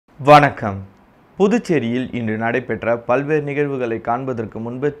வணக்கம். புதுச்சேரியில் இன்று நடைபெற்ற பல்வேறு நிகழ்வுகளை காண்பதற்கு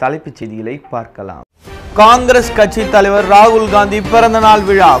முன்பு தலைப்புச் செய்திகளை பார்க்கலாம். காங்கிரஸ் கட்சி தலைவர் ராகுல் காந்தி பிறந்தநாள்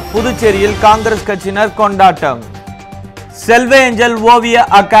விழா புதுச்சேரியில் காங்கிரஸ் கட்சியினர் கொண்டாட்டம். செல்வ ஏஞ்சல் ஓவிய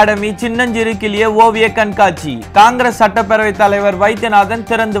அகாடமி சின்னஞ்சிறு கிளிய ஓவிய கண்காட்சி காங்கிரஸ் சட்டப்பேரவை தலைவர் வைத்தியநாதன்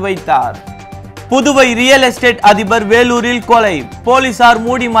திறந்து வைத்தார். புதுவை ரியல் எஸ்டேட் அதிபர் வேலூரில் கொலை, போலீசார்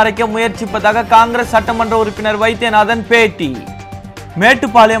மூடி மறைக்க முயற்சிப்பதாக காங்கிரஸ் சட்டமன்ற உறுப்பினர் வைத்தியநாதன் பேட்டி.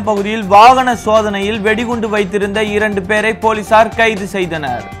 மேட்டுப்பாளையம் பகுதியில் வாகன சோதனையில் வெடிகுண்டு வைத்திருந்த 2 பேரை போலீசார் கைது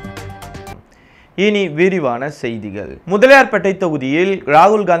செய்தனர். இனி விரிவான செய்திகள். முதலியார்பேட்டை தொகுதியில்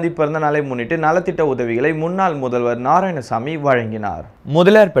ராகுல் காந்தி பிறந்த நாளை முன்னிட்டு நலத்திட்ட உதவிகளை முன்னாள் முதல்வர் நாராயணசாமி வழங்கினார்.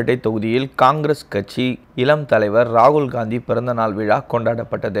 முதலியார்பேட்டை தொகுதியில் காங்கிரஸ் கட்சி இளம் தலைவர் ராகுல் காந்தி பிறந்த நாள் விழா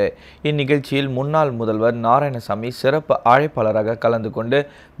கொண்டாடப்பட்டது. இந்நிகழ்ச்சியில் முன்னாள் முதல்வர் நாராயணசாமி சிறப்பு அழைப்பாளராக கலந்து கொண்டு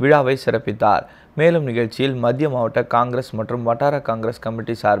விழாவை சிறப்பித்தார். மேலும் நிகழ்ச்சியில் மத்திய மாவட்ட காங்கிரஸ் மற்றும் வட்டார காங்கிரஸ்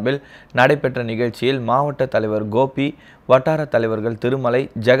கமிட்டி சார்பில் நடைபெற்ற நிகழ்ச்சியில் மாவட்ட தலைவர் கோபி, வட்டார தலைவர்கள் திருமலை,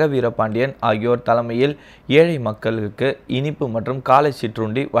 ஜெகவீரபாண்டியன் ஆகியோர் தலைமையில் ஏழை மக்களுக்கு இனிப்பு மற்றும் காலை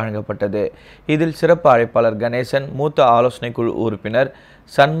சிற்றுண்டி வழங்கப்பட்டது. இதில் சிறப்பு அழைப்பாளர் கணேசன், மூத்த ஆலோசனை குழு உறுப்பினர்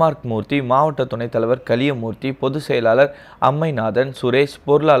சன்மார்க் மூர்த்தி, மாவட்ட துணைத் தலைவர் கலியமூர்த்தி, பொதுச் செயலாளர் அம்மைநாதன், சுரேஷ்,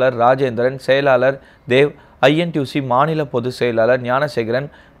 பொருளாளர் ராஜேந்திரன், செயலாளர் தேவ், INTUC மாநில பொதுச் செயலாளர் ஞானசேகரன்,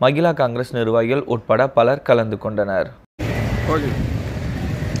 மகிழா காங்கிரஸ் நிர்வாகிகள் உட்பட பலர் கலந்து கொண்டனர்.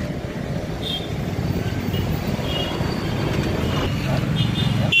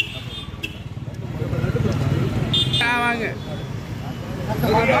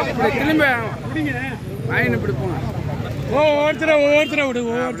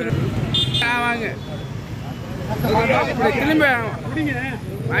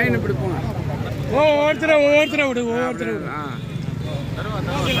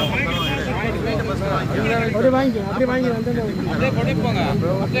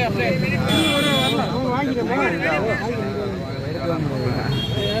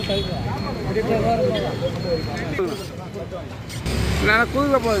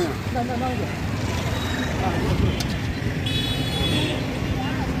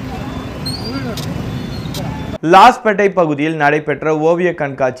 லாஸ்பேட்டை பகுதியில் நடைபெற்ற ஓவிய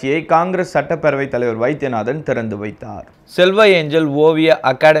கண்காட்சியை காங்கிரஸ் சட்டப்பேரவை தலைவர் வைத்தியநாதன் திறந்து வைத்தார். செல்வ ஏஞ்சல் ஓவிய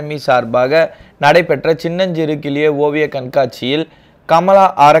அகாடமி சார்பாக நடைபெற்ற சின்னஞ்சிறு கிளிய ஓவிய கண்காட்சியில் கமலா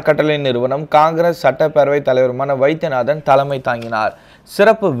அறக்கட்டளை நிறுவனம் காங்கிரஸ் சட்டப்பேரவை தலைவருமான வைத்தியநாதன் தலைமை தாங்கினார்.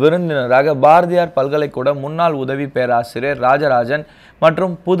 சிறப்பு விருந்தினராக பாரதியார் பல்கலைக்கூட முன்னாள் உதவி பேராசிரியர் ராஜராஜன்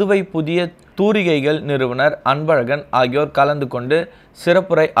மற்றும் புதுவை புதிய தூரிகைகள் நிறுவனர் அன்பழகன் ஆகியோர் கலந்து கொண்டு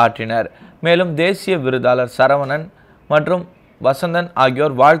சிறப்புரை ஆற்றினர். மேலும் தேசிய விருதாளர் சரவணன் மற்றும் வசந்தன்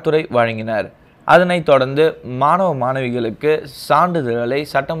ஆகியோர் வாழ்த்துரை வழங்கினர். அதனைத் தொடர்ந்து மாணவ மாணவிகளுக்கு சான்றிதழ்களை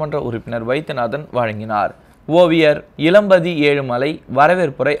சட்டமன்ற உறுப்பினர் வைத்தியநாதன் வழங்கினார். ஓவியர் இளம்பதி ஏழுமலை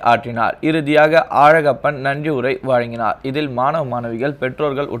வரவேற்புரை ஆற்றினார். இறுதியாக ஆழகப்பன் நன்றி உரை வழங்கினார். இதில் மாணவ மாணவிகள்,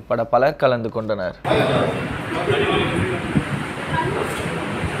 பெற்றோர்கள் உட்பட பலர் கலந்து கொண்டனர்.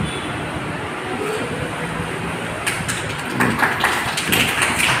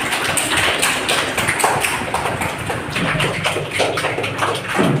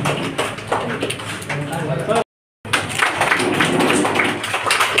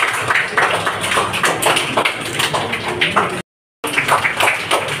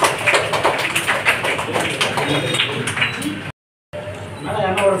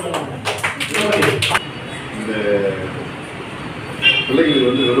 இந்த பிள்ளைகளுக்கு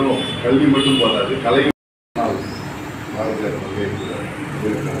வந்து வெறும் கல்வி மட்டும் போதாது, கலை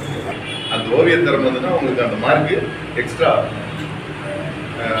அந்த ஓவியம் தரம் வந்துன்னா உங்களுக்கு அந்த மார்க்கு எக்ஸ்ட்ரா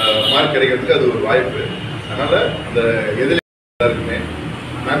மார்க் கிடைக்கிறதுக்கு அது ஒரு வாய்ப்பு. அதனால அந்த எதிர்க்குமே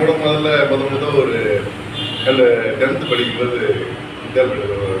நான் கூட முதல்ல ஒரு 10th படிக்கும்போது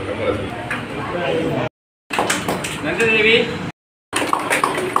கமலா நன்றி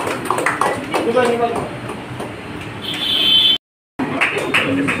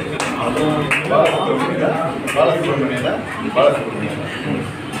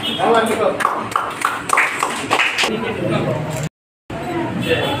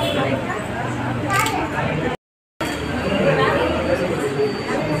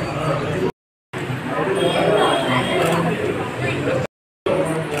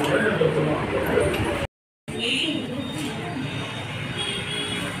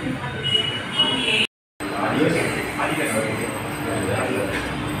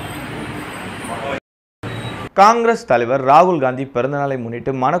காங்கிரஸ் தலைவர் ராகுல் காந்தி பிறந்தநாளை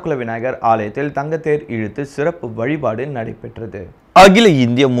முன்னிட்டு மணக்குள விநாயகர் ஆலயத்தில் தங்கத்தேர் இழுத்து சிறப்பு வழிபாடு நடைபெற்றது. அகில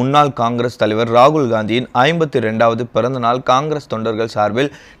இந்திய முன்னாள் காங்கிரஸ் தலைவர் ராகுல் காந்தியின் 52வது பிறந்த நாள் காங்கிரஸ் தொண்டர்கள்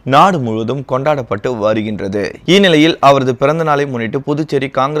சார்பில் நாடு முழுவதும் கொண்டாடப்பட்டு வருகின்றது. இந்நிலையில் அவரது பிறந்த நாளை முன்னிட்டு புதுச்சேரி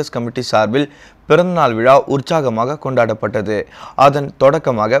காங்கிரஸ் கமிட்டி சார்பில் பிறந்தநாள் விழா உற்சாகமாக கொண்டாடப்பட்டது. அதன்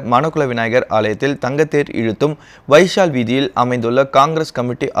தொடக்கமாக மணக்குள விநாயகர் ஆலயத்தில் தங்கத்தேர் இழுத்தும், வைஷால் வீதியில் அமைந்துள்ள காங்கிரஸ்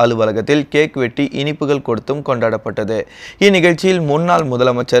கமிட்டி அலுவலகத்தில் கேக் வெட்டி இனிப்புகள் கொடுத்தும் கொண்டாடப்பட்டது. இந்நிகழ்ச்சியில் முன்னாள்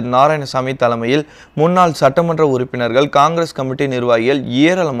முதலமைச்சர் நாராயணசாமி தலைமையில் முன்னாள் சட்டமன்ற உறுப்பினர்கள், காங்கிரஸ் கமிட்டி நிர்வாகிகள்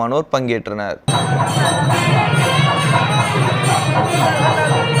ஏராளமானோர் பங்கேற்றனர்.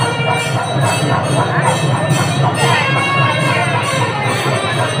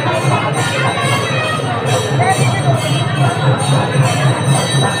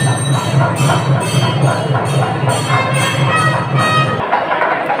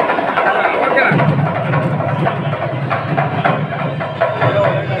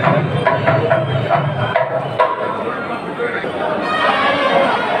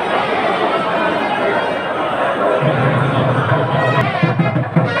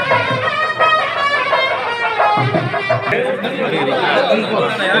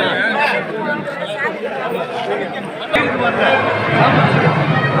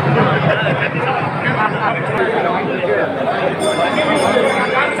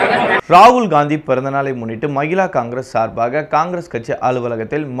 ராகுல் காந்தி பிறந்தநாளை முன்னிட்டு மகிழா காங்கிரஸ் சார்பாக காங்கிரஸ் கட்சி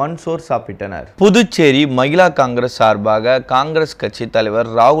அலுவலகத்தில் மண்சோர் சாப்பிட்டனர். புதுச்சேரி மகிழா காங்கிரஸ் சார்பாக காங்கிரஸ் கட்சி தலைவர்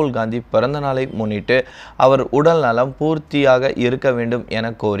ராகுல் காந்தி பிறந்தநாளை முன்னிட்டு அவர் உடல் நலம் பூர்த்தியாக இருக்க வேண்டும்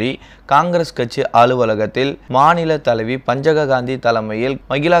என கோரி காங்கிரஸ் கட்சி அலுவலகத்தில் மாநில தலைவி பஞ்சக காந்தி தலைமையில்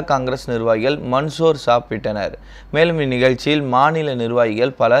மகிழா காங்கிரஸ் நிர்வாகிகள் மண்சோர் சாப்பிட்டனர். மேலும் இந்நிகழ்ச்சியில் மாநில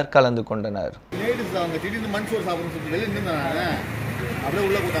நிர்வாகிகள் பலர் கலந்து கொண்டனர்.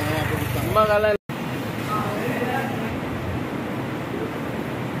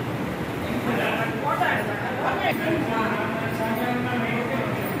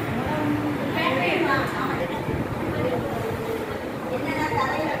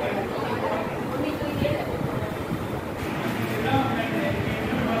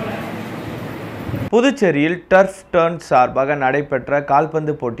 புதுச்சேரியில் டர்ஃப் டர்ன் சார்பாக நடைபெற்ற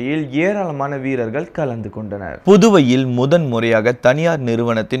கால்பந்து போட்டியில் ஏராளமான வீரர்கள் கலந்து கொண்டனர். புதுவையில் முதன் முறையாக தனியார்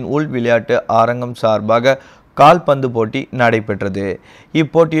நிறுவனத்தின் உள் விளையாட்டு அரங்கம் சார்பாக கால்பந்து போட்டி நடைபெற்றது.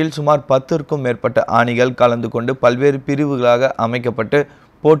 இப்போட்டியில் சுமார் 10க்கும் மேற்பட்ட அணிகள் கலந்து கொண்டு பல்வேறு பிரிவுகளாக அமைக்கப்பட்டு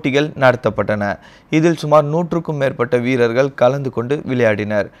போட்டிகள் நடத்தப்பட்டன. இதில் சுமார் 100க்கும் மேற்பட்ட வீரர்கள் கலந்து கொண்டு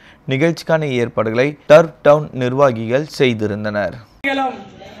விளையாடினர். நிகழ்ச்சிக்கான ஏற்பாடுகளை டர்ஃப் டவுன் நிர்வாகிகள் செய்திருந்தனர்.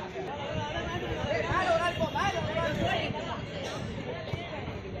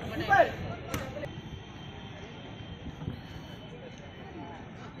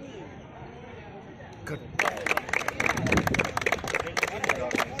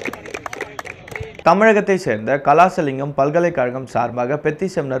 தமிழகத்தை சேர்ந்த கலாசலிங்கம் பல்கலைக்கழகம் சார்பாக பெத்தி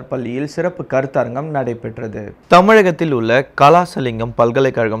செமினார் பள்ளியில் சிறப்பு கருத்தரங்கம் நடைபெற்றது. தமிழகத்தில் உள்ள கலாசலிங்கம்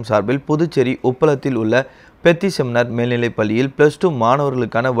பல்கலைக்கழகம் சார்பில் புதுச்சேரி உப்பளத்தில் உள்ள பெத்தி செமினார் மேல்நிலைப் பள்ளியில் +2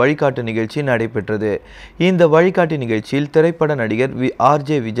 மாணவர்களுக்கான வழிகாட்டு நிகழ்ச்சி நடைபெற்றது. இந்த வழிகாட்டு நிகழ்ச்சியில் திரைப்பட நடிகர்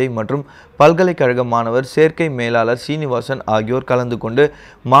RJ விஜய் மற்றும் பல்கலைக்கழக மாணவர் சேர்க்கை மேலாளர் சீனிவாசன் ஆகியோர் கலந்து கொண்டு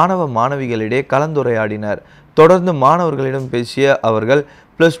மாணவ மாணவிகளிடையே கலந்துரையாடினர். தொடர்ந்து மாணவர்களிடம் பேசிய அவர்கள்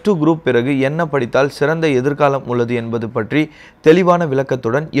 +2 குரூப் பிறகு என்ன படித்தால் சிறந்த எதிர்காலம் உள்ளது என்பது பற்றி தெளிவான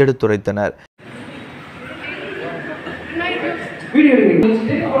விளக்கத்துடன் எடுத்துரைத்தனர்.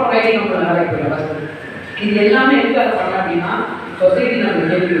 இது எல்லாமே எதுக்காக பண்ண அப்படின்னா சொசைட்டி நம்ம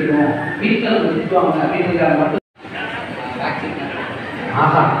கேள்வி இருக்கோம், வீட்டில் நம்ம திட்டுவாங்க அப்படின்றதுக்காக மட்டும்.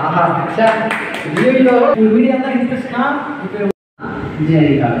 வீடியோ தான் இன்ட்ரெஸ்ட்னா இப்போ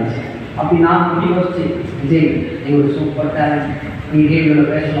இன்ஜினியரிங் காலேஜ் அப்படி நான் யோசிச்சு விஜய் எங்களுக்கு சூப்பர் டேலண்ட்,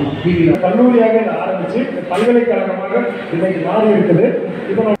 ரேடியோவில் பேசணும், டிவியில் கல்லூரியாக ஆரம்பிச்சு பல்கலைக்கழகமாக இன்னைக்கு மாறி இருக்குது.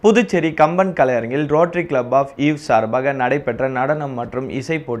 Puducherry Kamban கலையரங்கில் rotary club of eaves சார்பாக நடைபெற்ற நடனம் மற்றும்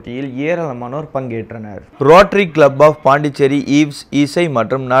இசை போட்டியில் ஏராளமானோர் பங்கேற்றனர். Rotary club of Pondicherry eaves இசை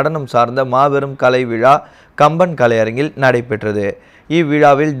மற்றும் நடனம் சார்ந்த மாபெரும் கலை விழா கம்பன் கலையரங்கில் நடைபெற்றது.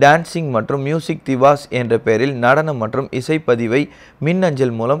 இவ்விழாவில் டான்சிங் மற்றும் மியூசிக் திவாஸ் என்ற பெயரில் நடனம் மற்றும் இசைப்பதிவை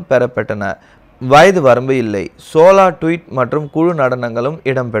மின்னஞ்சல் மூலம் பெறப்பட்டன. வயது வரம்பு இல்லை. சோலா ட்வீட் மற்றும் குழு நடனங்களும்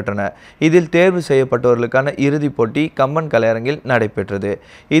இடம்பெற்றன. இதில் தேர்வு செய்யப்பட்டவர்களுக்கான இறுதிப் போட்டி கம்பன் கலையரங்கில் நடைபெற்றது.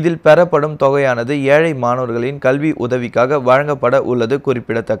 இதில் பெறப்படும் தொகையானது ஏழை மாணவர்களின் கல்வி உதவிக்காக வழங்கப்பட உள்ளது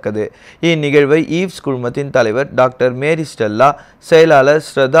குறிப்பிடத்தக்கது. இந்நிகழ்வை ஈவ்ஸ் குழுமத்தின் தலைவர் டாக்டர் மேரி ஸ்டெல்லா, செயலாளர்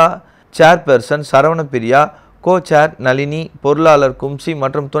ஸ்ரதா, சேர்பர்சன் சரவணபிரியா, கோ-சேர் நளினி, பொருளாளர் கும்சி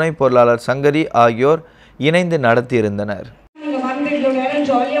மற்றும் துணை பொருளாளர் சங்கரி ஆகியோர் இணைந்து நடத்தியிருந்தனர்.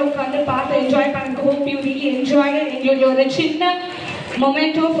 ஜாலியாக உட்காந்து பார்த்து என்ஜாய் பண்ணுங்க. Hope you really enjoy it. எங்களுடைய ஒரு சின்ன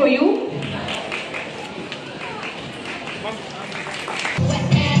மொமெண்டோ ஃபார் யூ.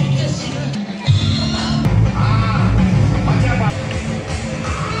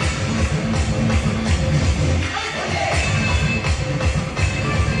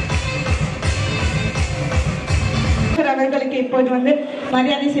 இப்போது வந்து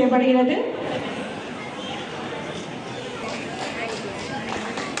மரியாதை செய்யப்படுகிறது.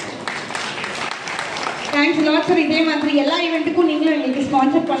 Thanks lot sir. இதே மாதிரி எல்லா ஈவெண்ட்டுக்கும் நீங்களும் எங்களுக்கு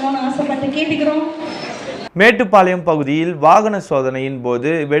ஸ்பான்சர் பண்ணணும்னு ஆசைப்பட்டு கேட்டுக்கிறோம். மேட்டுப்பாளையம் பகுதியில் வாகன சோதனையின் போது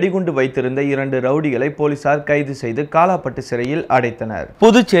வெடிகுண்டு வைத்திருந்த 2 ரவுடிகளை போலீசார் கைது செய்து காலாப்பட்டு சிறையில் அடைத்தனர்.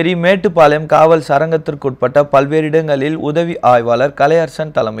 புதுச்சேரி மேட்டுப்பாளையம் காவல் சரங்கத்திற்குட்பட்ட பல்வேறு இடங்களில் உதவி ஆய்வாளர்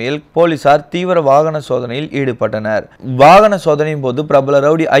கலையரசன் தலைமையில் போலீசார் தீவிர வாகன சோதனையில் ஈடுபட்டனர். வாகன சோதனையின் போது பிரபல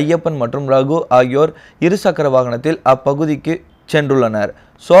ரவுடி ஐயப்பன் மற்றும் ரகு ஆகியோர் இருசக்கர வாகனத்தில் அப்பகுதிக்கு சென்றுள்ளனர்.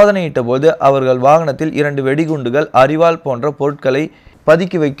 சோதனையிட்ட போது அவர்கள் வாகனத்தில் 2 வெடிகுண்டுகள், அரிவாள் போன்ற பொருட்களை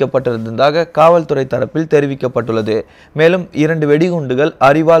பதுக்கி வைக்கப்பட்டிருந்ததாக காவல்துறை தரப்பில் தெரிவிக்கப்பட்டுள்ளது. மேலும் 2 வெடிகுண்டுகள்,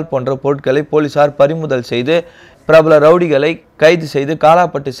 அரிவாள் போன்ற பொருட்களை போலீசார் பறிமுதல் செய்து பிரபல ரவுடிகளை கைது செய்து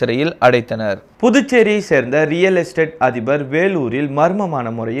காலாப்பட்டு சிறையில் அடைத்தனர். புதுச்சேரியை சேர்ந்த ரியல் எஸ்டேட் அதிபர் வேலூரில்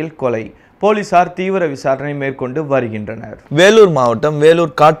மர்மமான முறையில் கொலை. போலீசார் தீவிர விசாரணை மேற்கொண்டு வருகின்றனர். வேலூர் மாவட்டம்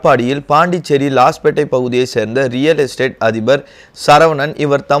வேலூர் காட்பாடியில் பாண்டிச்சேரி லாஸ்பேட்டை பகுதியை சேர்ந்த ரியல் எஸ்டேட் அதிபர் சரவணன்.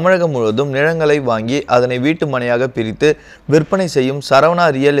 இவர் தமிழகம் முழுவதும் நிலங்களை வாங்கி அதனை வீட்டு மனையாக பிரித்து விற்பனை செய்யும் Saravana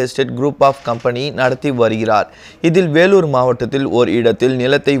real estate group of company நடத்தி வருகிறார். இதில் வேலூர் மாவட்டத்தில் ஓர் இடத்தில்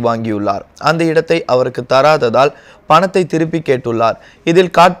நிலத்தை வாங்கியுள்ளார். அந்த இடத்தை அவருக்கு தராததால் பணத்தை திருப்பி கேட்டுள்ளார்.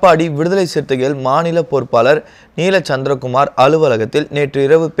 இதில் காட்பாடி விடுதலை சிறுத்தைகள் மாநில பொறுப்பாளர் நீல சந்திரகுமார் அலுவலகத்தில் நேற்று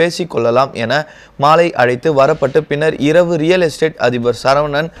இரவு பேசிக் கொள்ளலாம் என மாலை அழைத்து வரப்பட்டு பின்னர் இரவு ரியல் எஸ்டேட் அதிபர்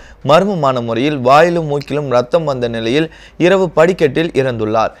சரவணன் மர்மமான முறையில் வாயிலும் மூக்கிலும் ரத்தம் வந்த நிலையில் இரவு படிக்கட்டில்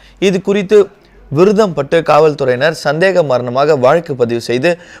இறந்துள்ளார். இது குறித்து விருதம்பட்டு காவல்துறையினர் சந்தேக மரணமாக வழக்கு பதிவு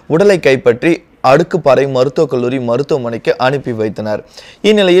செய்து உடலை கைப்பற்றி அடுக்குப்பாறை மருத்துவக் கல்லூரி மருத்துவமனைக்கு அனுப்பி வைத்தனர்.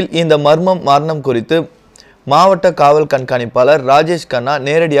 இந்நிலையில் இந்த மரணம் குறித்து மாவட்ட காவல் கண்காணிப்பாளர் ராஜேஷ் கண்ணா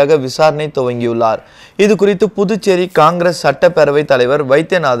நேரடியாக விசாரணை துவங்கியுள்ளார். இது குறித்து புதுச்சேரி காங்கிரஸ் சட்டப்பேரவை தலைவர்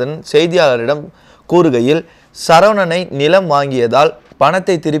வைத்தியநாதன் செய்தியாளரிடம் கூறுகையில், சரவணனை நிலம் வாங்கியதால்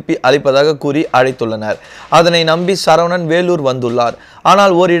பணத்தை திருப்பி அளிப்பதாக கூறி அழைத்துள்ளனர். அதனை நம்பி சரவணன் வேலூர் வந்துள்ளார்.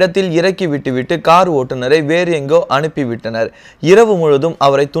 ஆனால் ஒரு இடத்தில் இறக்கி விட்டுவிட்டு கார் ஓட்டுநரை வேறு எங்கோ அனுப்பிவிட்டனர். இரவு முழுவதும்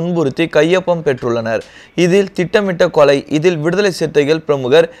அவரை துன்புறுத்தி கையொப்பம் பெற்றுள்ளனர். இதில் திட்டமிட்ட கொலை. இதில் விடுதலை சிறுத்தைகள்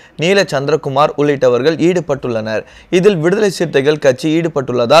பிரமுகர் நீல சந்திரகுமார் உள்ளிட்டவர்கள் ஈடுபட்டுள்ளனர். இதில் விடுதலை சிறுத்தைகள் கட்சி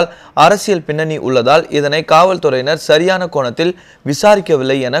ஈடுபட்டுள்ளதால் அரசியல் பின்னணி உள்ளதால் இதனை காவல்துறையினர் சரியான கோணத்தில்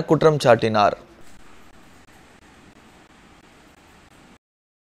விசாரிக்கவில்லை என குற்றம் சாட்டினார்.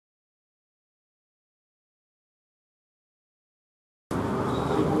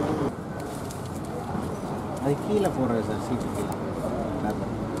 அது கீழே போடுறது சார், சீட்டு கீழே.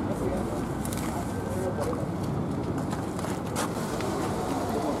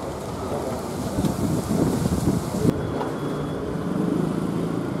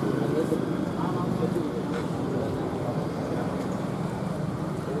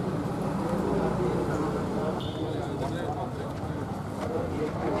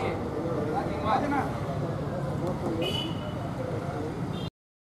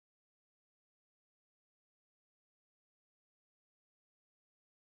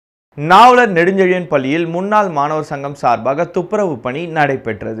 நாவலர் நெடுஞ்செழியன் பள்ளியில் முன்னாள் மாணவர் சங்கம் சார்பாக துப்புரவு பணி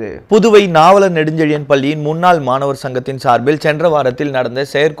நடைபெற்றது. புதுவை நாவலர் நெடுஞ்செழியன் பள்ளியின் முன்னாள் மாணவர் சங்கத்தின் சார்பில் சென்ற வாரத்தில் நடந்த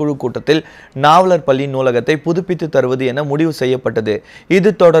செயற்குழு கூட்டத்தில் நாவலர் பள்ளி நூலகத்தை புதுப்பித்து தருவது என முடிவு செய்யப்பட்டது.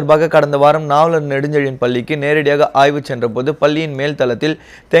 இது தொடர்பாக கடந்த வாரம் நாவலர் நெடுஞ்செழியன் பள்ளிக்கு நேரடியாக ஆய்வு சென்றபோது பள்ளியின் மேல் தளத்தில்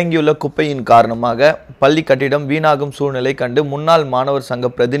தேங்கியுள்ள குப்பையின் காரணமாக பள்ளி கட்டிடம் வீணாகும் சூழ்நிலை கண்டு முன்னாள் மாணவர்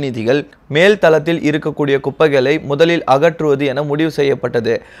சங்க பிரதிநிதிகள் மேல் தளத்தில் இருக்கக்கூடிய குப்பைகளை முதலில் அகற்றுவது என முடிவு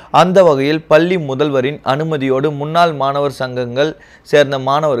செய்யப்பட்டது. அந்த வகையில் பள்ளி முதல்வரின் அனுமதியோடு முன்னாள் மாணவர் சங்கங்கள் சேர்ந்த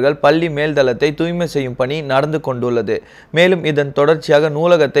மாணவர்கள் பள்ளி மேல்தளத்தை தூய்மை செய்யும் பணி நடந்து கொண்டுள்ளது. மேலும் இதன் தொடர்ச்சியாக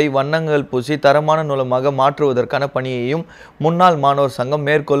நூலகத்தை வண்ணங்கள் பூசி தரமான நூலகமாக மாற்றுவதற்கான பணியையும் முன்னாள் மாணவர் சங்கம்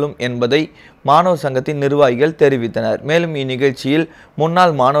மேற்கொள்ளும் என்பதை மாணவர் சங்கத்தின் நிர்வாகிகள் தெரிவித்தனர். மேலும் இந்நிகழ்ச்சியில்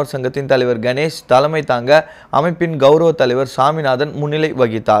முன்னாள் மாணவர் சங்கத்தின் தலைவர் கணேஷ் தலைமை தாங்க அமைப்பின் கௌரவ தலைவர் சாமிநாதன் முன்னிலை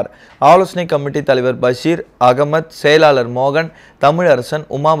வகித்தார். ஆலோசனை கமிட்டி தலைவர் பஷீர் அகமத், செயலாளர் மோகன், தமிழரசன்,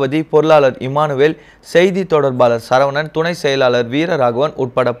 உமாபதி, பொருளாளர் இமானுவேல், செய்தி தொடர்பாளர் சரவணன், துணை செயலாளர் வீரராகவன்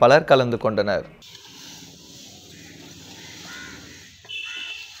உட்பட பலர் கலந்து கொண்டனர்.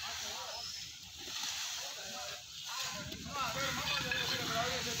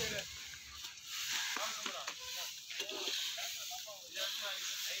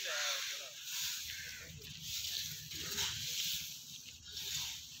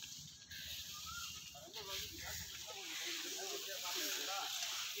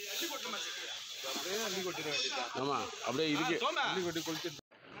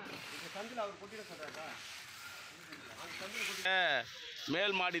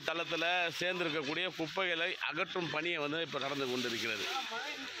 மேல் மாடி தளத்தில் சேர்ந்திருக்கக்கூடிய குப்பைகளை அகற்றும் பணியை இப்போ நடந்து கொண்டிருக்கிறது.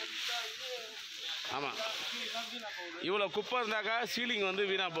 ஆமாம், இவ்வளோ குப்பை இருந்தாக்கா சீலிங் வந்து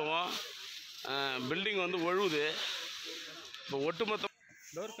வீணாக போகும், பில்டிங் வந்து ஒழுகுது. இப்போ ஒட்டுமொத்த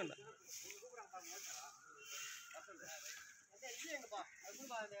டோர்கண்டா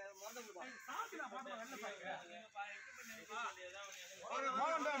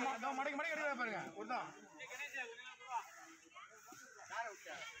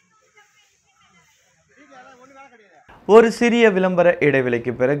ஒரு சிறிய விளம்பர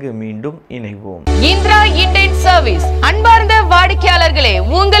இடைவெளிக்கு பிறகு மீண்டும் இணைவோம். இந்திரா இண்டேன் சர்வீஸ். அன்பார்ந்த வாடிக்கையாளர்களே,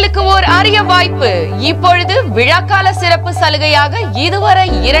 உங்களுக்கு ஓர் அரிய வாய்ப்பு. இப்பொழுது விழாக்கால சிறப்பு சலுகையாக இதுவரை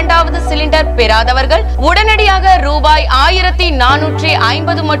 2வது சிலிண்டர் பெறாதவர்கள் உடனடியாக ரூபாய்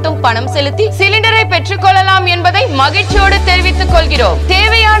 1450 மட்டும் பணம் செலுத்தி சிலிண்டரை பெற்றுக் கொள்ளலாம் என்பதை மகிழ்ச்சியோடு தெரிவித்துக் கொள்கிறோம்.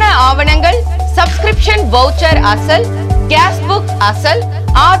 தேவையான ஆவணங்கள்: சப்ஸ்கிரிப்ஷன் வவுச்சர் அசல், கேஸ் புக் அசல்,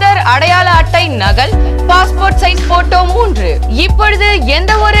 ஆதார் அடையாள அட்டை நகல், பாஸ்போர்ட் சைஸ் போட்டோ 3. இப்பொழுது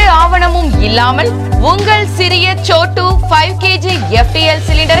எந்த ஒரு ஆவணமும் இல்லாமல் உங்கள் சிறிய சோட்டு 5 kg FTL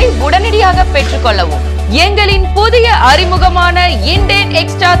சிலிண்டரை உடனடியாக பெற்றுக்கொள்ளவும். எங்களின் புதிய அறிமுகமான இண்டேன்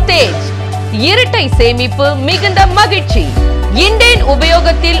எக்ஸ்ட்ரா தேஜ் இரட்டை சேமிப்பு, மிகுந்த மகிழ்ச்சி. இண்டேன்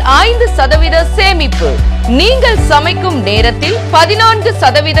உபயோகத்தில் 5% சேமிப்பு. நீங்கள் சமைக்கும் நேரத்தில்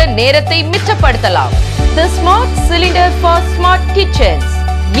 14% நேரத்தை மிச்சப்படுத்தலாம். The Smart Cylinder for Smart Kitchens.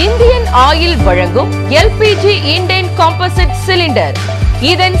 Indian oil வழங்கும் LPG இண்டேன் காம்போசிட் சிலிண்டர்.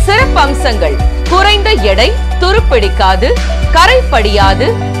 இதன் சிறப்பம்சங்கள்: குறைந்த எடை, துருப்பிடிக்காது, கரைப்படியாது,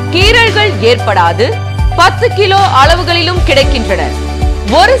 கீறல்கள் ஏற்படாது, 10 கிலோ அளவுகளிலும் கிடைக்கின்றன.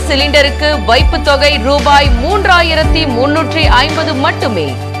 ஒரு சிலிண்டருக்கு வைப்பு தொகை ரூபாய் 3350 மட்டுமே.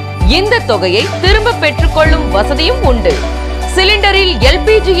 இந்த தொகையை திரும்ப பெற்றுக்கொள்ளும் வசதியும் உண்டு. சிலிண்டரில்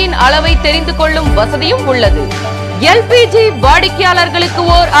LPGயின் அளவை தெரிந்து கொள்ளும் வசதியும் உள்ளது. LPG வாடிக்கையாளர்களுக்கு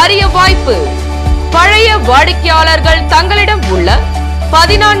ஓர் அரிய வாய்ப்பு. பழைய வாடிக்கையாளர்கள் தங்களிடம் உள்ள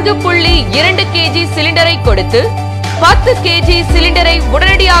 14.2 kg சிலிண்டரை கொடுத்து 10 kg சிலிண்டரை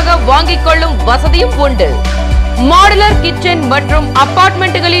உடனடியாக வாங்கிக் கொள்ளும் வசதியும் உண்டு. மாடுலர் கிச்சன் மற்றும்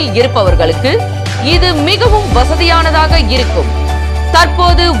அபார்ட்மெண்ட்டுகளில் இருப்பவர்களுக்கு இது மிகவும் வசதியானதாக இருக்கும்.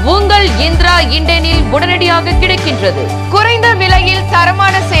 தற்போது உங்கள் இந்திரா இண்டேனில் உடனடியாக கிடைக்கின்றது. குறைந்த விலையில்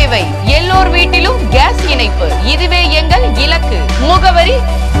தரமான சேவை, எல்லோர் வீட்டிலும் கேஸ் இணைப்பு. இதுவே எங்கள் இலக்கு. முகவரி: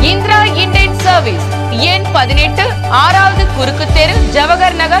 இந்திரா இண்டேன் சர்வீஸ், எண் 18, 6வது குறுக்கு தெரு,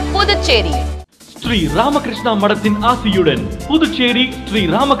 ஜவஹர் நகர், புதுச்சேரி. ஸ்ரீ ராமகிருஷ்ணா மடத்தின் ஆசியுடன் புதுச்சேரி ஸ்ரீ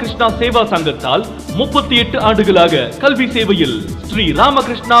ராமகிருஷ்ணா சேவா சங்கத்தால் 38 ஆண்டுகளாக கல்வி சேவையில் ஸ்ரீ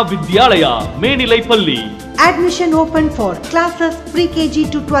ராமகிருஷ்ணா வித்யாலயா மேல்நிலை பள்ளி. Admission open for classes pre-KG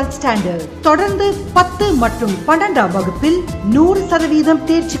to 12th standard. தொடர்ந்து 10 மற்றும் 12ஆம் வகுப்பில் 100%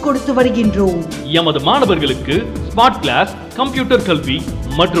 தேர்ச்சி கொடுத்து வருகின்றோம். எமது மாணவர்களுக்கு ஸ்மார்ட் கிளாஸ், கம்ப்யூட்டர் கல்வி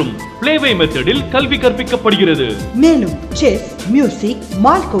மற்றும் பிளேவே மெத்தடில் கல்வி கற்பிக்கப்படுகிறது. மேலும் chess, music,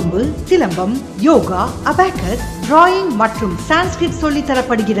 மால்கொம்பு, silambam, yoga, abacus, drawing மற்றும் சான்ஸ்கிரிட் சொல்லி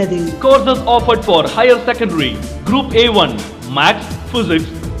தரப்படுகிறது. Courses offered for higher secondary: Group A1 Maths, Physics,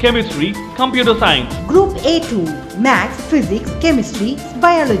 Chemistry, Computer Science. Group A2 Maths, Physics, Chemistry,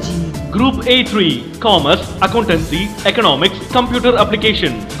 Biology. Group A3 Commerce, Accountancy, Economics, Computer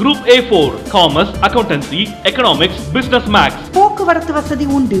Application. Group A4 Commerce, Accountancy, Economics, Business Maths. போக்குவரத்து வசதி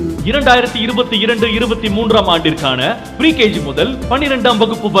உண்டு. 2022-23ஆம் ஆண்டிற்கான pre-KG முதல் 12ஆம்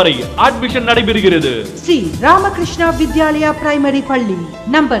வகுப்பு வரை admission நடைபெறுகிறது. Sri Ramakrishna Vidyalaya primary பள்ளி,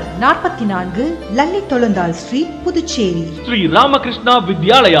 number 44, Lalli தொலந்தால் street, Puducherry. Sri Ramakrishna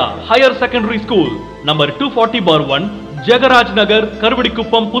Vidyalaya higher secondary school, number 240/1, Jegaraj நகர்,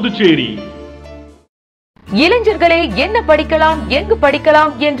 கருவடிக்குப்பம், புதுச்சேரி. இளைஞர்களே, என்ன படிக்கலாம், எங்கு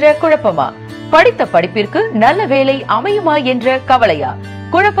படிக்கலாம் என்ற குழப்பமா? படித்த படிப்பிற்கு நல்ல வேலை அமையுமா என்ற கவலையா?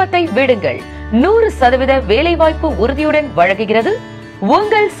 குழப்பத்தை விடுங்கள். 100% வேலைவாய்ப்பு உறுதியுடன் வழங்குகிறது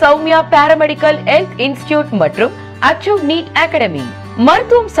உங்கள் சௌமியா பாராமெடிக்கல் ஹெல்த் இன்ஸ்டிடியூட் மற்றும் அச்சீவ் நீட் அகாடமி.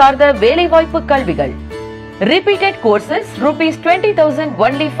 மருத்துவம் சார்ந்த வேலைவாய்ப்பு கல்விகள். Repeated courses ₹20,000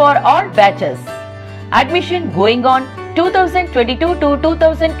 only for all batches. Admission going on 2022 to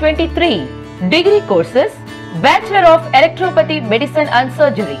 2023. Degree courses: Bachelor of Electropathy Medicine and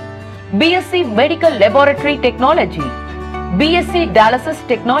Surgery, BSc Medical Laboratory Technology, BSc Dialysis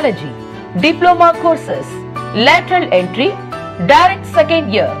Technology. Diploma courses: Lateral Entry, Direct Second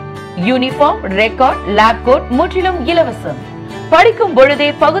Year. Uniform, Record, Lab Coat முற்றிலும் இலவசம். படிக்கும் பொழுதே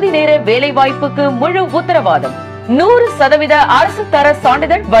பகுதி நேர வேலை வாய்ப்புக்கு முழு உத்தரவாதம். 100% அரசு தர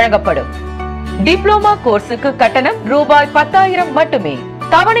சான்றிதழ் வழங்கப்படும். டிப்ளோமா கோர்ஸுக்கு கட்டணம் ரூபாய் 10,000 மட்டுமே.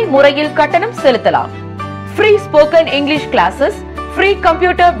 தவணை முறையில் கட்டணம் செலுத்தலாம். Free spoken English classes, free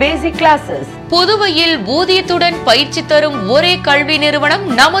computer பேசிக் கிளாஸஸ். புதுவையில் ஊதியத்துடன் பயிற்சி தரும் ஒரே கல்வி நிறுவனம்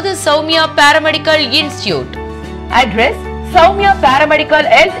நமது Soumya paramedical institute. Address: Soumya Paramedical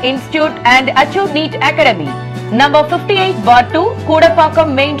Health Institute and Acute NEET Academy, number 58/2,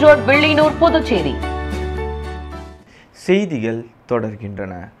 Kudapakam Main Road, Villinur, Puducherry. செய்திகள்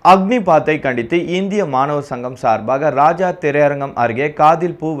தொடர்கின்றன. அக்னிபாத்தை கண்டித்து இந்திய மாணவர் சங்கம் சார்பாக ராஜா திரையரங்கம் அருகே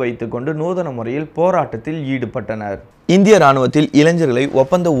காதில் பூ வைத்துக் கொண்டு நூதன முறையில் போராட்டத்தில் ஈடுபட்டனர். இந்திய ராணுவத்தில் இளைஞர்களை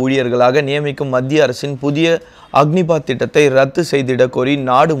ஒப்பந்த ஊழியர்களாக நியமிக்கும் மத்திய அரசின் புதிய அக்னிபாத் திட்டத்தை ரத்து செய்திட கோரி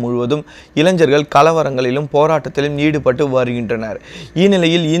நாடு முழுவதும் இளைஞர்கள் கலவரங்களிலும் போராட்டத்திலும் ஈடுபட்டு வருகின்றனர்.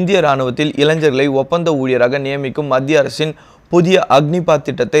 இந்நிலையில் இந்திய ராணுவத்தில் இளைஞர்களை ஒப்பந்த ஊழியராக நியமிக்கும் மத்திய அரசின் புதிய அக்னிபாத்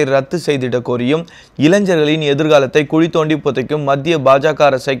திட்டத்தை ரத்து செய்திட கோரியும் இளைஞர்களின் எதிர்காலத்தை குழி தோண்டி புதைக்கும் மத்திய பாஜக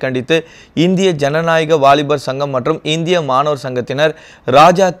அரசை கண்டித்து இந்திய ஜனநாயக வாலிபர் சங்கம் மற்றும் இந்திய மாணவர் சங்கத்தினர்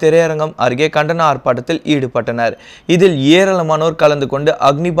ராஜா திரையரங்கம் அருகே கண்டன ஆர்ப்பாட்டத்தில் ஈடுபட்டனர். இதில் ஏராளமானோர் கலந்து கொண்டு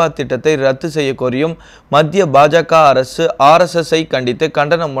அக்னிபாத் திட்டத்தை ரத்து செய்ய கோரியும் மத்திய பாஜக அரசு RSSஐ கண்டித்து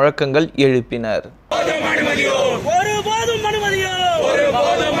கண்டன முழக்கங்கள் எழுப்பினர்.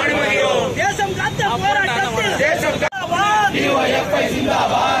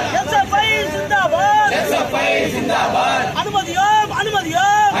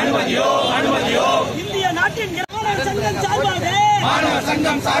 இந்திய நாட்டின் மாணவர்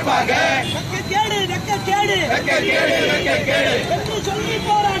சங்கம் சார்பாக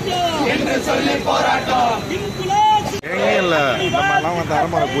என்று சொல்லி போராட்டம்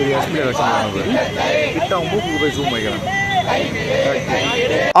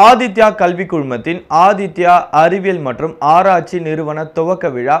ஆதித்யா கல்வி குழுமத்தின் ஆதித்யா அறிவியல் மற்றும் ஆராய்ச்சி நிறுவன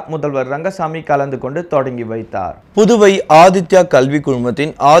துவக்க விழா முதல்வர் ரங்கசாமி கலந்து கொண்டு தொடங்கி வைத்தார். புதுவை ஆதித்யா கல்வி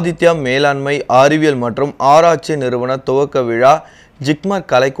குழுமத்தின் ஆதித்யா மேலாண்மை அறிவியல் மற்றும் ஆராய்ச்சி நிறுவன துவக்க விழா ஜிக்மர்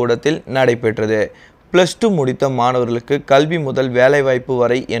கலைக்கூடத்தில் நடைபெற்றது. +2 முடித்த மாணவர்களுக்கு கல்வி முதல் வேலைவாய்ப்பு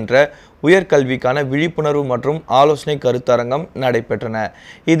வரை என்ற உயர்கல்விக்கான விழிப்புணர்வு மற்றும் ஆலோசனை கருத்தரங்கம் நடைபெற்றன.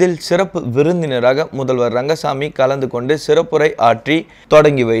 இதில் சிறப்பு விருந்தினராக முதல்வர் ரங்கசாமி கலந்து கொண்டு சிறப்புரை ஆற்றி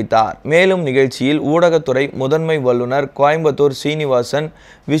தொடங்கி வைத்தார். மேலும் நிகழ்ச்சியில் ஊடகத்துறை முதன்மை வல்லுநர் கோயம்புத்தூர் சீனிவாசன்,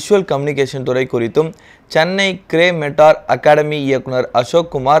 விஷுவல் கம்யூனிகேஷன் துறை குறித்தும் சென்னை கிரே மெட்டார் அகாடமி இயக்குனர்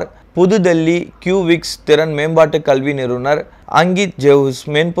அசோக் குமார், புதுடெல்லி கியூவிக்ஸ் திறன் மேம்பாட்டு கல்வி நிறுவனர் அங்கித் ஜெவுஸ்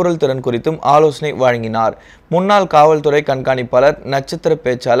மென்பொருள் திறன் குறித்தும் ஆலோசனை வழங்கினார். முன்னாள் காவல்துறை கண்காணிப்பாளர், நட்சத்திர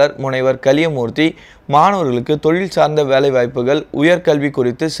பேச்சாளர் முனைவர் கலியமூர்த்தி மாணவர்களுக்கு தொழில் சார்ந்த வேலைவாய்ப்புகள், உயர்கல்வி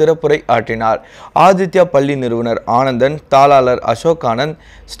குறித்து சிறப்புரை ஆற்றினார். ஆதித்யா பள்ளி நிறுவனர் ஆனந்தன், தாளாளர் அசோக் ஆனந்த்,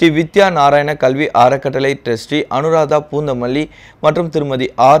 ஸ்ரீ வித்யா நாராயண கல்வி அறக்கட்டளை ட்ரஸ்டி அனுராதா பூந்தமல்லி மற்றும் திருமதி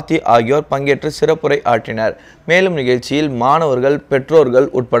ஆர்த்தி ஆகியோர் பங்கேற்று சிறப்புரை ஆற்றினர். மேலும் நிகழ்ச்சியில் மாணவர்கள், பெற்றோர்கள்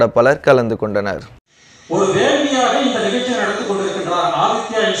உட்பட பலர் கலந்து கொண்டனர். ஒரு வேள்வியாக இந்த நிகழ்ச்சியை நடத்தி கொண்டிருக்கின்றார்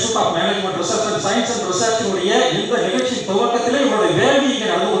Aditya institute of management research and science and ரிசர்ச்சினுடைய இந்த நிகழ்ச்சி துவக்கத்திலே இவருடைய வேள்வி இங்கே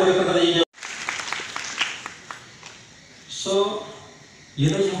நடந்து கொண்டிருக்கின்றது. ஸோ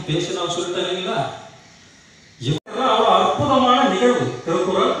இதையும் பேசலாம் சொல்லிட்டாங்களா? இவங்கெல்லாம் அவ்வளோ அற்புதமான நிகழ்வு.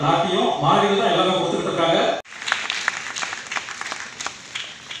 திருக்குறள், நாட்டியம், மாநிலம் தான் எல்லாமே கொடுத்துட்டு இருக்காங்க.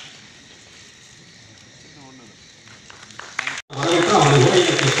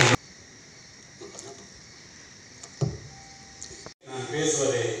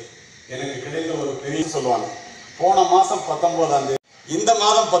 பேசுவதே எனக்கு கிடைத்த ஒரு பெரிய சொல்லுவாங்க. போன மாதம் 19ஆம் தேதி, இந்த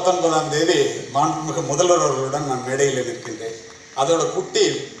மாதம் 19ஆம் தேதி மாண்புமிகு முதல்வர் அவர்களுடன் நான் மேடையில் நிற்கின்றேன். அதோட குட்டி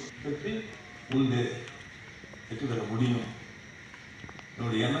வெற்றி உண்டு, வெற்றி பெற முடியும்.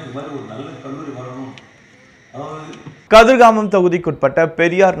 என்னுடைய எண்ணம் இது மாதிரி ஒரு நல்ல கல்லூரி வரணும். கதிர்காமம் தொகுதிக்குட்பட்ட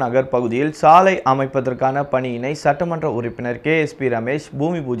பெரியார் நகர் பகுதியில் சாலை அமைப்பதற்கான பணியினை சட்டமன்ற உறுப்பினர் KSP ரமேஷ்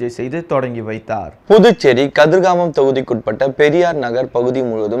பூமி பூஜை செய்து தொடங்கி வைத்தார். புதுச்சேரி கதிர்காமம் தொகுதிக்குட்பட்ட பெரியார் நகர் பகுதி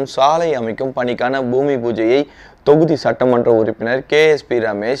முழுவதும் சாலை அமைக்கும் பணிக்கான பூமி பூஜையை தொகுதி சட்டமன்ற உறுப்பினர் KSP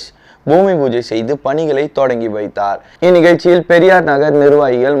ரமேஷ் பூமி பூஜை செய்து பணிகளை தொடங்கி வைத்தார். இந்நிகழ்ச்சியில் பெரியார் நகர்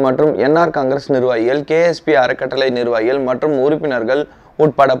நிர்வாகிகள் மற்றும் NR காங்கிரஸ் நிர்வாகிகள், KSP அறக்கட்டளை நிர்வாகிகள் மற்றும் உறுப்பினர்கள்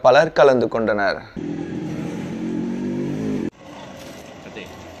உட்பட பலர் கலந்து கொண்டனர்.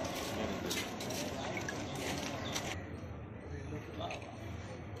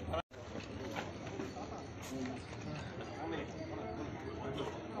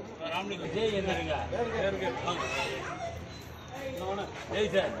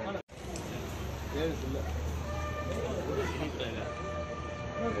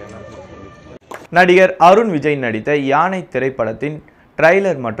 நடிகர் அருண் விஜய் நடித்த யானை திரைப்படத்தின்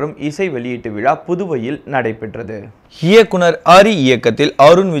ட்ரைலர் மற்றும் இசை வெளியீட்டு விழா புதுவையில் நடைபெற்றது. இயக்குனர் ஹரி இயக்கத்தில்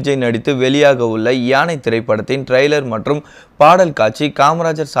அருண் விஜய் நடித்து வெளியாக உள்ள யானை திரைப்படத்தின் ட்ரைலர் மற்றும் பாடல் காட்சி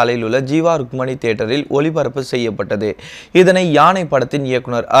காமராஜர் சாலையில் உள்ள ஜீவா ருக்மணி தியேட்டரில் ஒளிபரப்பு செய்யப்பட்டது. இதனை யானை படத்தின்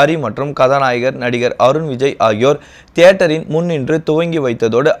இயக்குனர் ஹரி மற்றும் கதாநாயகர் நடிகர் அருண் விஜய் ஆகியோர் தியேட்டரின் முன்னின்று துவங்கி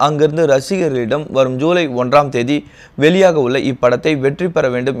வைத்ததோடு அங்கிருந்து ரசிகர்களிடம் வரும் ஜூலை 1ஆம் தேதி வெளியாக உள்ள இப்படத்தை வெற்றி பெற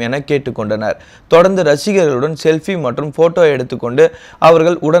வேண்டும் என கேட்டுக்கொண்டனர். தொடர்ந்து ரசிகர்களுடன் செல்ஃபி மற்றும் போட்டோ எடுத்துக்கொண்டு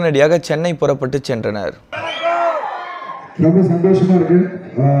அவர்கள் உடனடியாக சென்னை புறப்பட்டு சென்றனர். ரொம்ப சந்தோஷமா இருக்கு.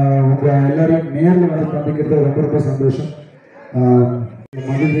 உங்க எல்லாரும் நேரில் வந்து சந்திக்கிறது ரொம்ப ரொம்ப சந்தோஷம்.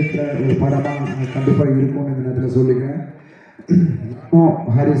 மகிழ்ச்சிக்கிற ஒரு படமா கண்டிப்பா இருக்கும்னு இந்த நேரத்தில் சொல்லிக்கிறேன். இன்னும்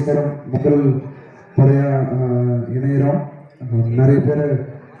ஹரிஸ்வரம் முதல் பழைய இணையரும் நிறைய பேர்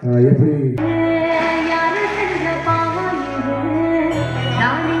எப்படி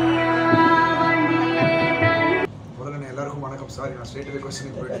எல்லாருக்கும் வணக்கம். சாரி, நான் ஸ்ட்ரெயிட் அவே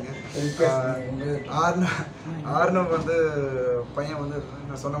கொஸ்டினுக்கு போயிட்டேங்க. ஆர்னவ் வந்து பையன் வந்து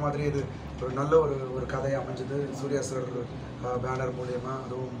நான் சொன்ன மாதிரி இது ஒரு நல்ல ஒரு கதையை அமைஞ்சது. சூர்யா சார் பேனர் மூலியமா,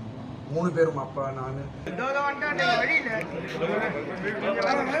 அதுவும் 3 பேரும் அப்பா நான்.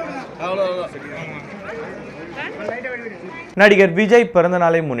 நடிகர் விஜய்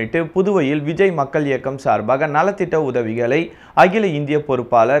பிறந்தநாளை முன்னிட்டு புதுவையில் விஜய் மக்கள் இயக்கம் சார்பாக நலத்திட்ட உதவிகளை அகில இந்திய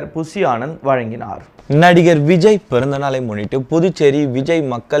பொறுப்பாளர் புசி ஆனந்த் வழங்கினார். நடிகர் விஜய் பிறந்தநாளை முன்னிட்டு புதுச்சேரி விஜய்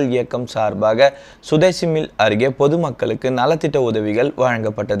மக்கள் இயக்கம் சார்பாக சுதேசிமில் அருகே பொதுமக்களுக்கு நலத்திட்ட உதவிகள்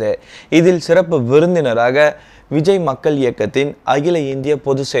வழங்கப்பட்டது. இதில் சிறப்பு விருந்தினராக விஜய் மக்கள் இயக்கத்தின் அகில இந்திய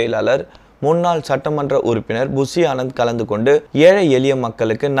பொதுச் செயலாளர் முன்னாள் சட்டமன்ற உறுப்பினர் புசி ஆனந்த் கலந்து கொண்டு ஏழை எளிய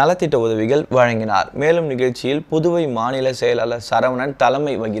மக்களுக்கு நலத்திட்ட உதவிகள் வழங்கினார். மேலும் நிகழ்ச்சியில் புதுவை மாநில செயலாளர் சரவணன்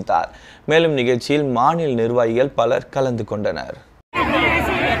தலைமை வகித்தார். மேலும் நிகழ்ச்சியில் மாநில நிர்வாகிகள் பலர் கலந்து கொண்டனர்.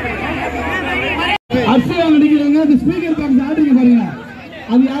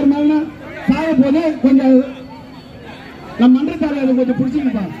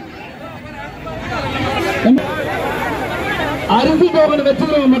 அரிசி டோக்கன்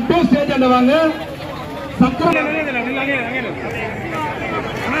வச்சுக்கிறவங்க மட்டும் ஸ்டேஜ் ஆண்டவாங்க.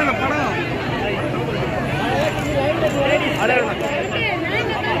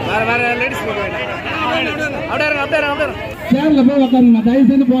 சேர்ல போய் உட்காருங்கம்மா, தயவு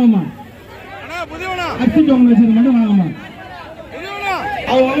செய்து போகணுமா. அரிசி டோக்கன் வச்சுக்க மட்டும் வாங்கம்மா.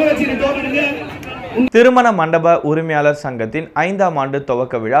 அவங்க வச்சுக்க டோக்கனுக்கு. திருமண மண்டப உரிமையாளர் சங்கத்தின் 5ஆம் ஆண்டு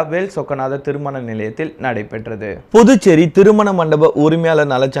துவக்க விழா வேல் சொக்கநாத திருமண நிலையத்தில் நடைபெற்றது. புதுச்சேரி திருமண மண்டப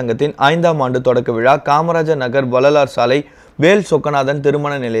உரிமையாளர் நலச்சங்கத்தின் 5ஆம் ஆண்டு தொடக்க விழா காமராஜர் நகர் வள்ளலார் சாலை வேல் சொக்கநாதன்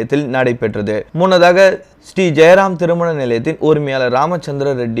திருமண நிலையத்தில் நடைபெற்றது. முன்னதாக ஸ்ரீ ஜெயராம் திருமண நிலையத்தின் உரிமையாளர்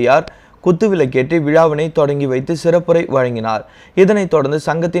ராமச்சந்திர ரெட்டியார் குத்துவிளக்கேற்றி விழாவினை தொடங்கி வைத்து சிறப்புரை வழங்கினார். இதனைத் தொடர்ந்து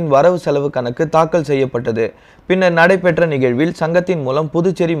சங்கத்தின் வரவு செலவு கணக்கு தாக்கல் செய்யப்பட்டது. பின்னர் நடைபெற்ற நிகழ்வில் சங்கத்தின் மூலம்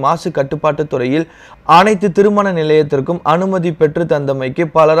புதுச்சேரி மாசு கட்டுப்பாட்டு துறையில் அனைத்து திருமண நிலையத்திற்கும் அனுமதி பெற்று தந்தமைக்கு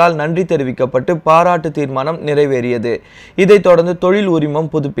பலரால் நன்றி தெரிவிக்கப்பட்டு பாராட்டு தீர்மானம் நிறைவேறியது. இதைத் தொடர்ந்து தொழில்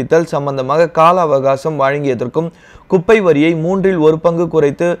உரிமம் புதுப்பித்தல் சம்பந்தமாக கால அவகாசம் வழங்கியதற்கும் குப்பை வரியை 1/3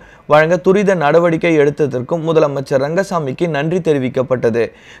 குறைத்து வழங்க துரித நடவடிக்கை எடுத்ததற்கும் முதலமைச்சர் ரங்கசாமிக்கு நன்றி தெரிவிக்கப்பட்டது.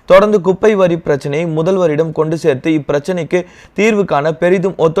 தொடர்ந்து குப்பை வரி பிரச்சனையை முதல்வரிடம் கொண்டு சேர்த்து இப்பிரச்சனைக்கு தீர்வு காண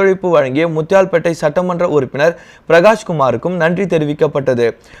பெரிதும் ஒத்துழைப்பு வழங்கிய முத்தியால்பேட்டை சட்டமன்ற உறுப்பினர் பிரகாஷ்குமாருக்கும் நன்றி தெரிவிக்கப்பட்டது.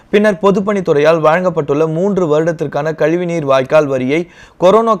 பின்னர் பொதுப்பணித்துறையால் வழங்கப்பட்டுள்ள 3 வருடத்திற்கான கழிவுநீர் வாய்க்கால் வரியை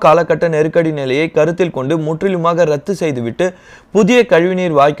கொரோனா காலகட்ட நெருக்கடி நிலையை கருத்தில் கொண்டு முற்றிலுமாக ரத்து செய்துவிட்டு புதிய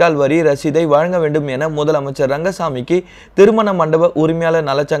கழிவுநீர் வாய்க்கால் வரி ரசீதை வழங்க வேண்டும் என முதலமைச்சர் ரங்கசாமிக்கு திருமண மண்டப உரிமையாளர்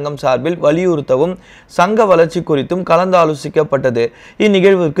நலச்சங்கம் சார்பில் வலியுறுத்தவும் சங்க வளர்ச்சி குறித்தும் கலந்தாலோசிக்கப்பட்டது.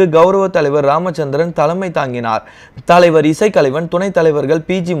 இந்நிகழ்விற்கு கௌரவ தலைவர் ராமச்சந்திரன் தலைமை தாங்கினார். தலைவர் இசைக்கலைவன், துணைத் தலைவர்கள்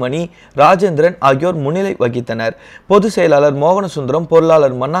பிஜி மணி, ராஜேந்திரன் ஆகியோர் முன்னிலை வகித்தனர். பொதுச் செயலாளர் மோகனசுந்தரம்,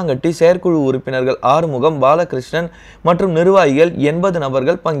 பொருளாளர் மண்ணாங்கட்டி, செயற்குழு உறுப்பினர்கள் ஆறுமுகம், பாலகிருஷ்ணன் மற்றும் நிர்வாகிகள் 80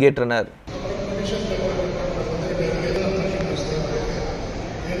 நபர்கள் பங்கேற்றனர்.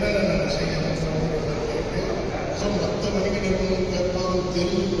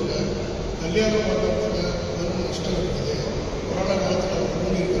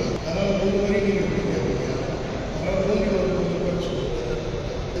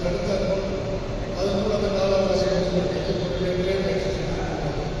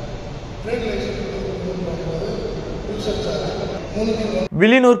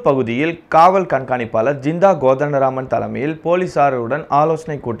 வில்லியனூர் பகுதியில் காவல் கண்காணிப்பாளர் ஜிந்தா கோதண்டராமன் தலைமையில் போலீசாருடன்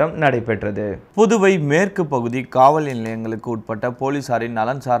ஆலோசனை கூட்டம் நடைபெற்றது. புதுவை மேற்கு பகுதி காவல் நிலையங்களுக்கு உட்பட்ட போலீசாரின்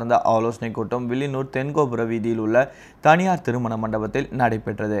நலன் சார்ந்த ஆலோசனை கூட்டம் வில்லியனூர் தென்கோபுர வீதியில் உள்ள தனியார் திருமண மண்டபத்தில்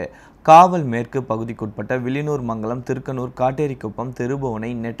நடைபெற்றது. காவல் மேற்கு பகுதிக்குட்பட்ட வில்லியனூர், மங்கலம், திருக்கனூர், காட்டேரிக்குப்பம்,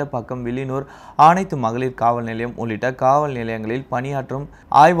 திருபுவனை, நெட்டப்பாக்கம், வில்லியனூர் அனைத்து மகளிர் காவல் நிலையம் உள்ளிட்ட காவல் நிலையங்களில் பணியாற்றும்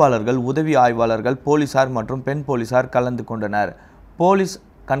ஆய்வாளர்கள், உதவி ஆய்வாளர்கள், போலீசார் மற்றும் பெண் போலீசார் கலந்து கொண்டனர். போலீஸ்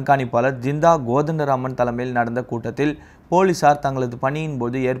கண்காணிப்பாளர் ஜிந்தா கோதண்டராமன் தலைமையில் நடந்த கூட்டத்தில் போலீசார் தங்களது பணியின்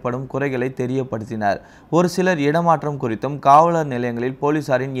போது ஏற்படும் குறைகளை தெரியப்படுத்தினர். ஒரு சிலர் இடமாற்றம் குறித்தும் காவலர் நிலையங்களில்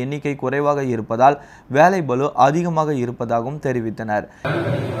போலீசாரின் எண்ணிக்கை குறைவாக இருப்பதால் வேலை பளு அதிகமாக இருப்பதாகவும் தெரிவித்தனர்.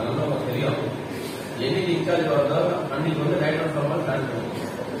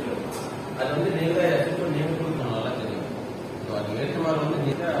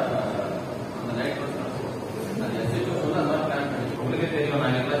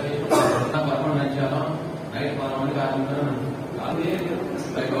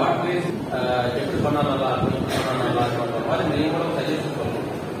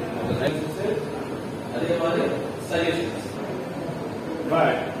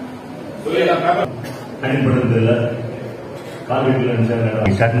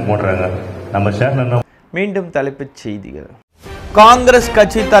 மீண்டும் தலைப்புச் செய்திகள். காங்கிரஸ்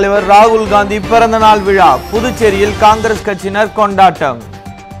கட்சி தலைவர் ராகுல் காந்தி பிறந்தநாள் விழா புதுச்சேரியில் காங்கிரஸ் கட்சியினர் கொண்டாட்டம்.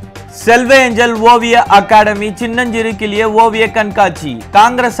 செல்வ ஏஞ்சல் ஓவிய அகாடமி சின்னஞ்சிறு கிளிய ஓவிய கண்காட்சி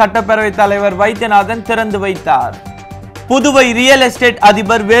காங்கிரஸ் சட்டப்பேரவை தலைவர் வைத்தியநாதன் திறந்து வைத்தார். புதுவை ரியல் எஸ்டேட்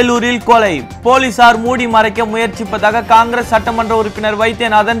அதிபர் வேலூரில் கொலை, போலீசார் மூடி மறைக்க முயற்சிப்பதாக காங்கிரஸ் சட்டமன்ற உறுப்பினர்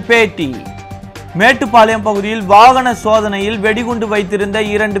வைத்தியநாதன் பேட்டி. மேட்டுப்பாளையம் பகுதியில் வாகன சோதனையில் வெடிகுண்டு வைத்திருந்த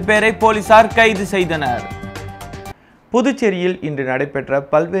 2 பேரை போலீசார் கைது செய்தனர். புதுச்சேரியில் இன்று நடைபெற்ற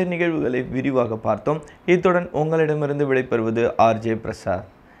பல்வேறு நிகழ்வுகளை விரிவாக பார்த்தோம். இத்துடன் உங்களிடமிருந்து விடைபெறுவது RJ பிரசாத்.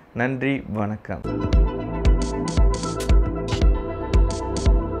 நன்றி, வணக்கம்.